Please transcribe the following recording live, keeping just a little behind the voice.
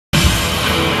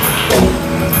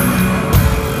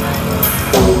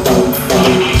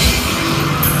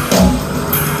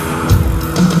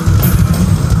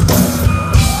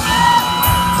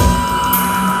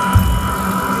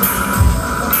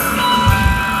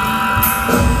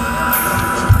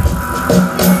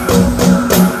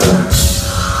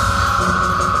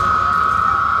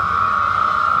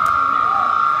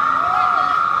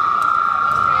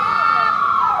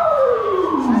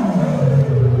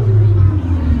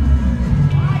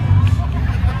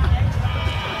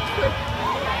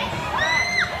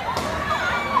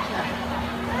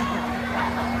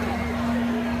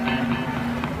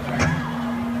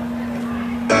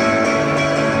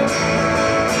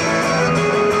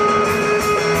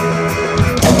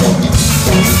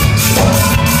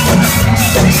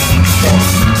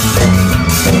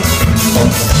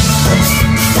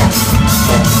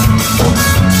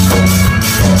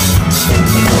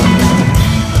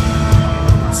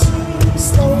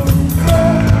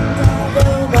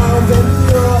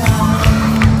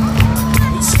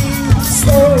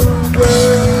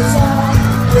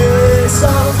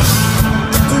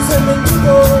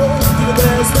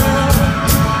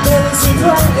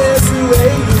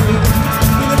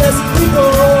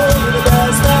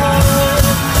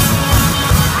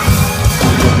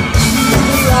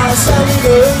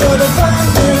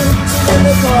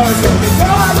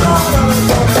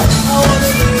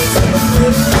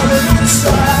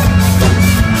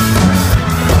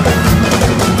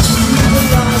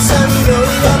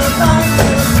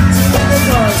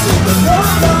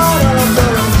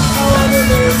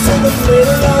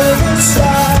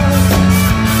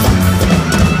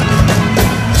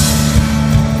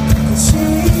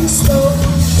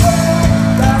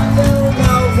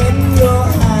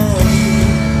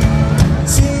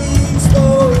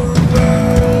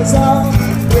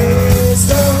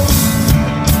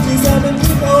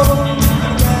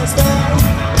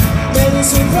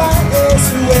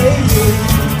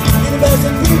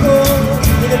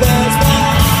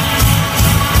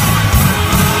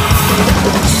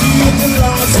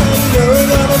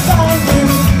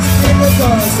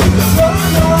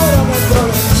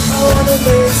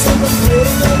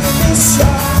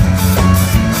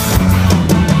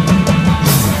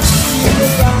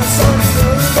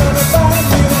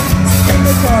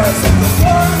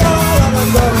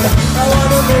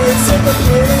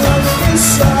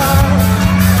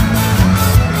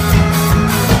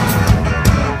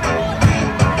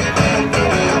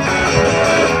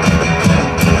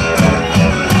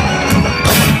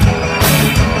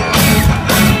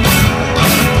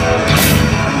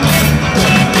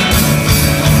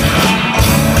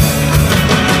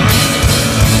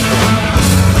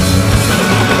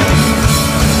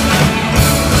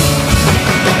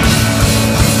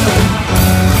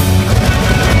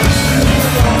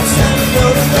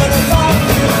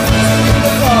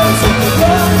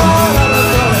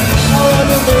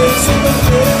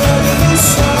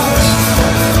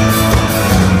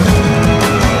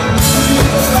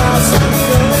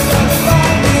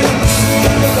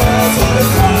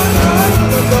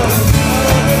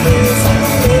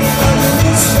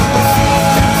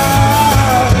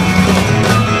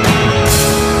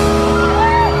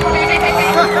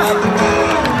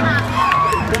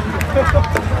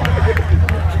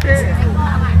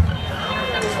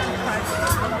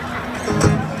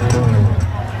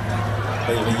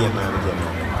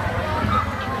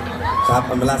ครับ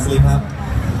อัมเบล่าสลิปครับ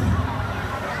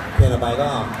เพลงต่อไปก็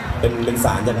เป็นส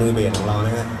ารจากมือเบสของเราน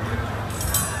ะฮะ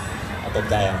ตก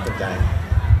ใจ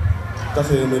ก็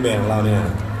คือมือเบสของเราเนี่ย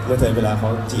เมื่อเธอเวลาเขา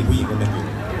จีบผู้หญิงคนหนึ่งอยู่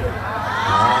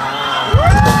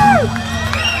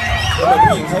แล้ว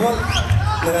ผู้หญิงเขาก็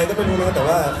ยังไงก็ไม่รู้นะแต่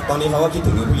ว่าตอนนี้เขาก็คิด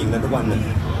ถึงผู้หญิงนั้นทุกวันเลย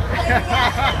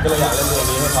ก็เลยอยากเล่นเพลง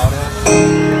นี้ให้เขานะฮะ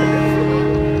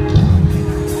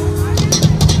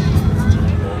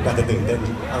การจะตื่นเต้น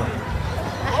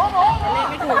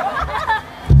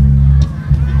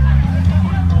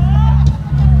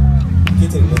คิด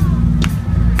ถึงเลย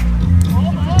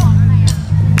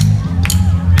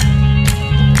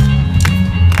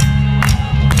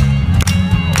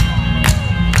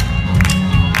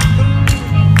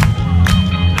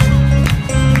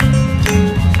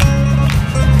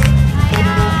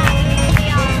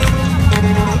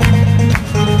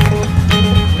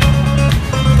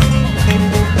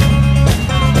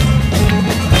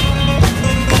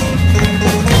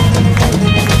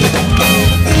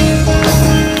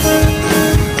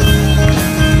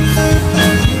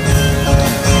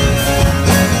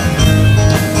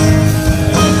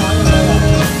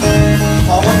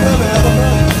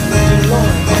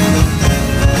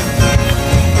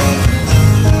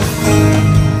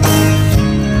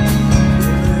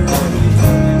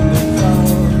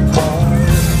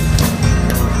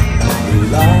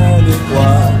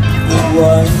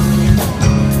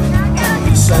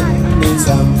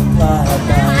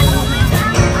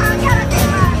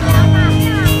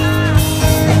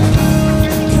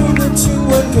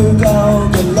เก่า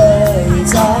กันเลย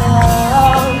จ้า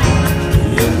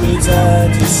ยังมีเธอ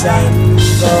ที่ฉัน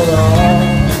ก็รอ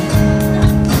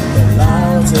แต่แล้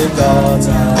วเธอก็จ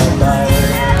ากไป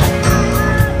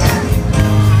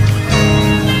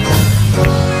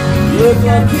อยากก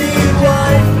ลับคืนวั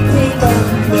นที่เป็น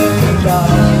เหมือนเก่า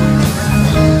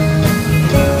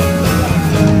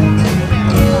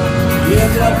อยาก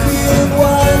กลับคืน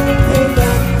วันที่เป็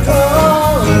นขอ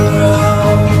งเรา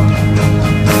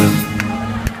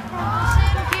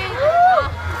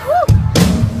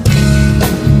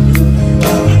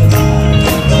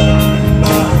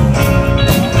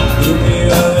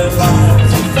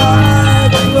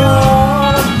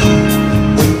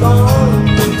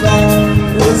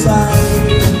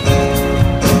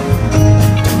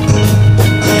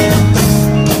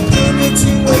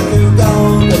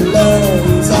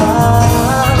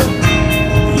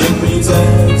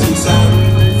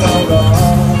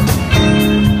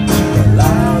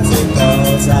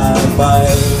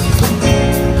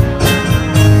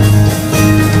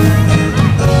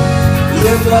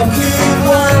กลับคืน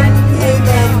วันให้เ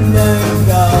ป็นเหมือนเ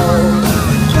ก่า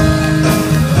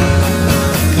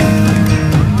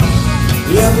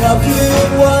อยากกลับคืน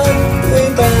วันให้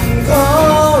เป็นขอ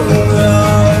งเรา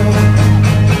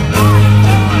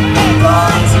ก่อ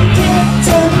นฉันคิด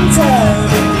ถึงเธอ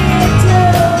คิดถึ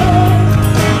ง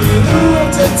ไม่รู้ว่า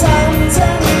จะทำเช่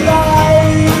นไร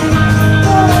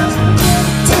ก่อนฉันคิด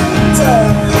ถึงเธอ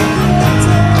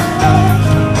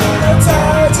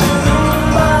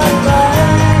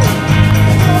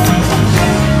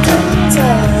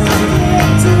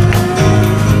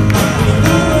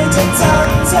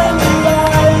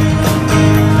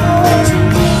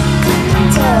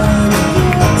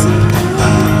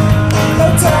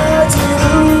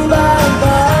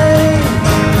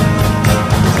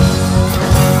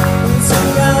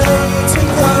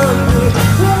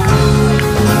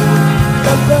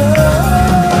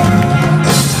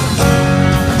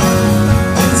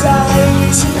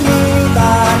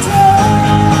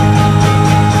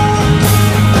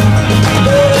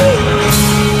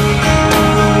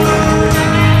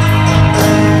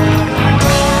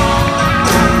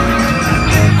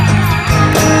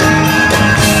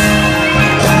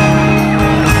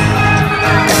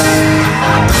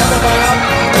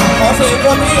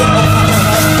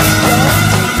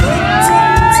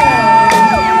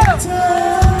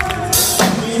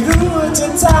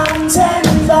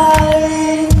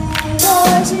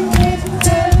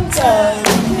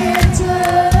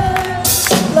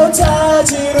แล้วเธอ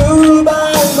จะรู้บ้า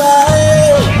งไหม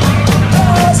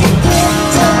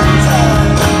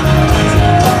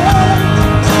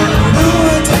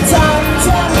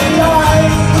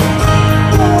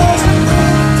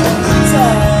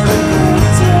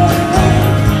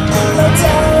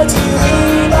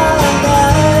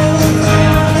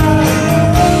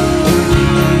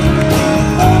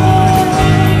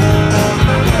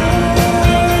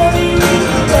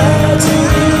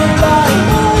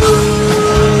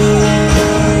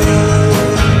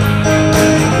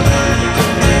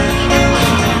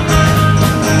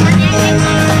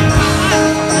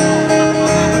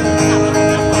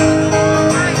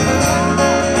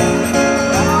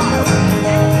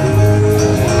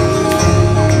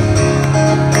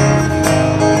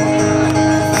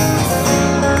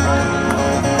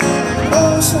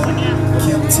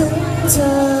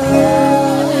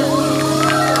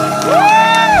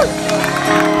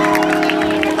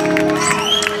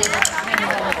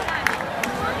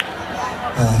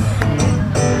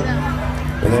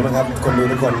เป็นไงบ้างครับคนดู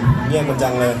ทุกคนเงียบกันจั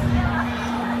งเลย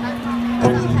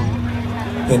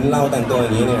เห็นเราแต่งตัวอย่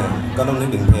างนี้เนี่ยก็ต้องนึก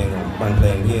ถึงเพลงบางเพล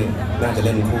งที่น่าจะเ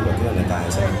ล่นคู่กับเพื่อนในกาย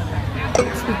ใช่ไหม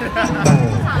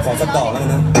ขอสักดอกแล้ว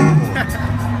นะ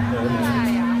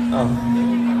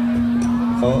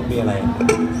เขามีอะไร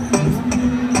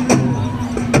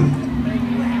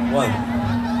ว่า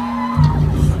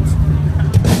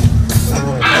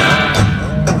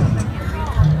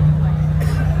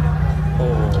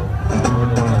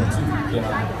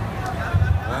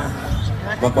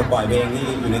มาปลดปล่อยเพลงที่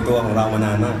อยู่ในตัวของเรามาน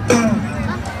านมาก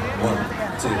One,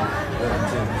 two, one,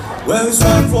 two. Well, it's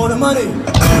time for the money,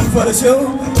 for the show.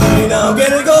 We now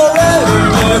get it go ready,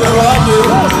 never rock you.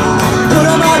 Put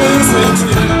on my new swing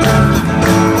too.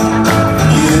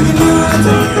 You can do it,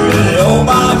 you oh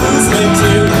my blue swing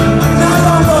too. Now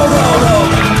roll, roll, roll, roll.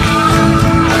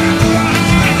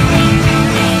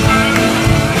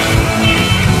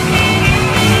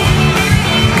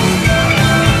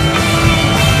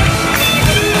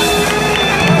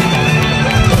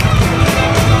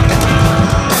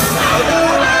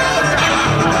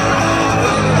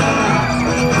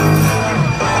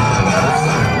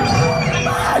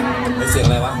 Sim,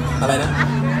 leva. อะไรนะ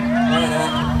อะไรนะ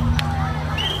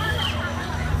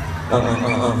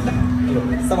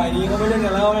สมัยนี้เขาไม่เล่นกั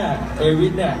นแล้วเนี่ยเอวิ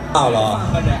สเนี่ยอ้าวเหรอ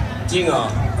กันเนี่ยจริงเหรอ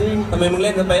จริงทำไมมึงเ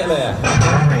ล่นกันเป๊ะเลยอ่ะ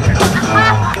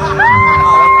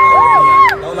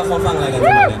แล้วเขาฟังอะไรกันส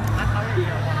มัยเนี้ย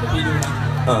พี่ดูนะ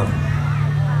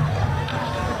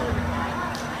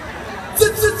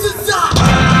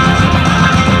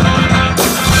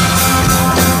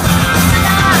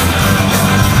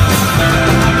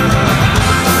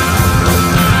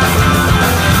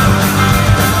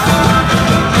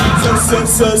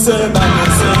เธอมาเก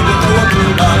ษตรเพราะว่ากู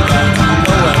บางอย่างที่เข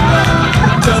าแหวกแน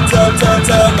วเ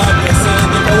ธอมาเกษตร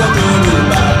เพราะว่ากูรูป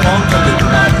แบบของเธอเป็น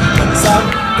แบบมันส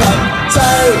ำคัญใช่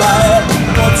ไหม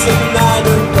หมดสิ่งนาย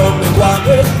ดูตรงในความ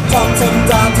คิดทำ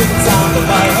ตามที่ทำต่อไ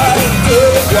ปให้ทุ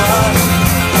กวัน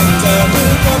เธอคื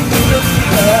อคนที่ลึก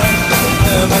เธ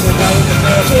อมาจากไหนแต่เธ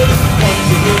อคือคน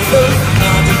ที่มีลึกม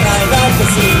าจากไหนได้แต่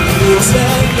สิ่งที่ดูเช่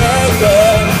นเดิ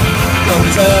มต้อง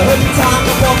เจอหนทางข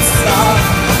องความสา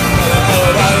ยอะ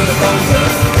ไรก็ต้องคิด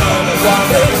เอาแต่ความ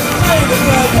คิดให้ได้แ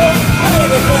ค่คิดให้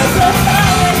ได้แค่คิด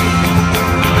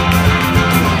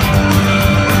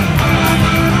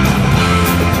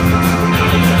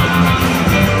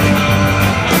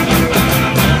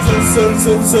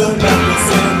ซึ่งนับเป็น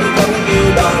สิ่งที่เขามี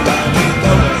บางอย่างที่เข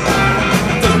า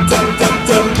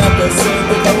นับเป็นสิ่ง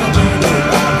ที่เขามีรูป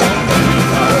แบบ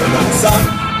ของส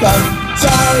ำคัญใ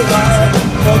ช่ไหม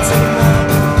เพราะที่มัน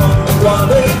ความ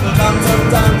คิดทำ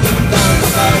ที่ตั้ง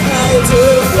ใจให้ทุ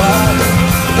กวัน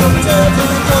ต้องเจอทุ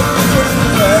กคนที่คุ้น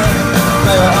เคยไ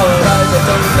ม่ว่าเอาอะไรก็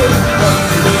ต้องคิดคน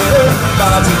ที่ดีมา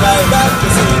ที่ไหนได้ก็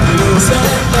สิ่งที่ดูเช่น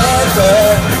เดิ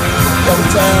มต้อง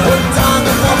เจอหนทางข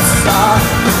องความสาย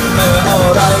ไม่ว่าเอาอ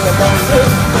ะไรก็ต้องคิด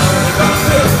ต้อง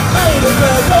คิดไม่ได้เค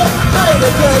ยคิดไม่ได้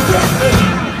เคยคิ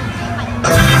ด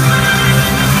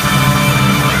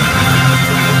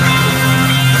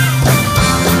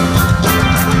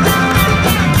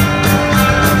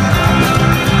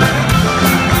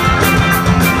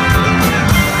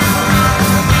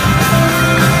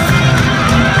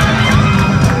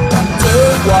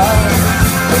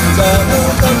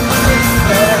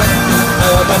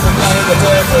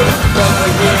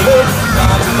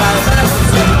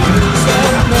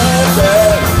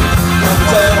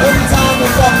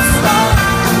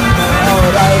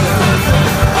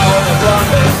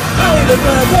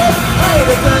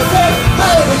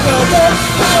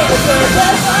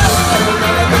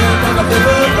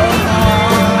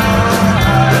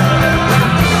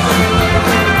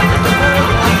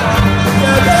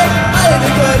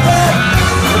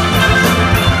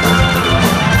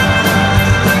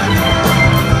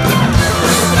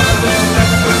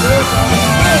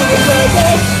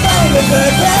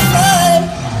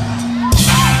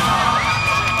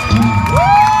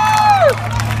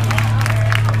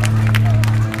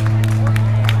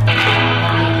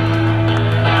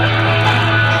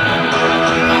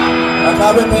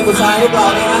เป็นเพลงสุดท้ายหรือเปล่า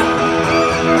นะฮะ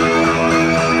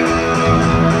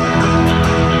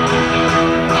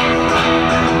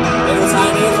เพลงสุดท้าย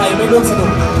นี้ใครไม่ร่วมสนุ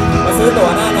กมาซื้อตั๋ว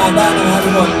หน้างานได้นะฮะทุ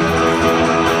กคน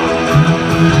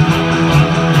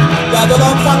อยากจะล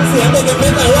องฟังเสียงเด็กๆไม่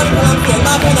หน่อยว่าพลังเสียงม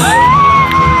ากแค่ไหน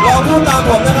ลองพูดตามผ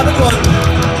มนะครับทุกคน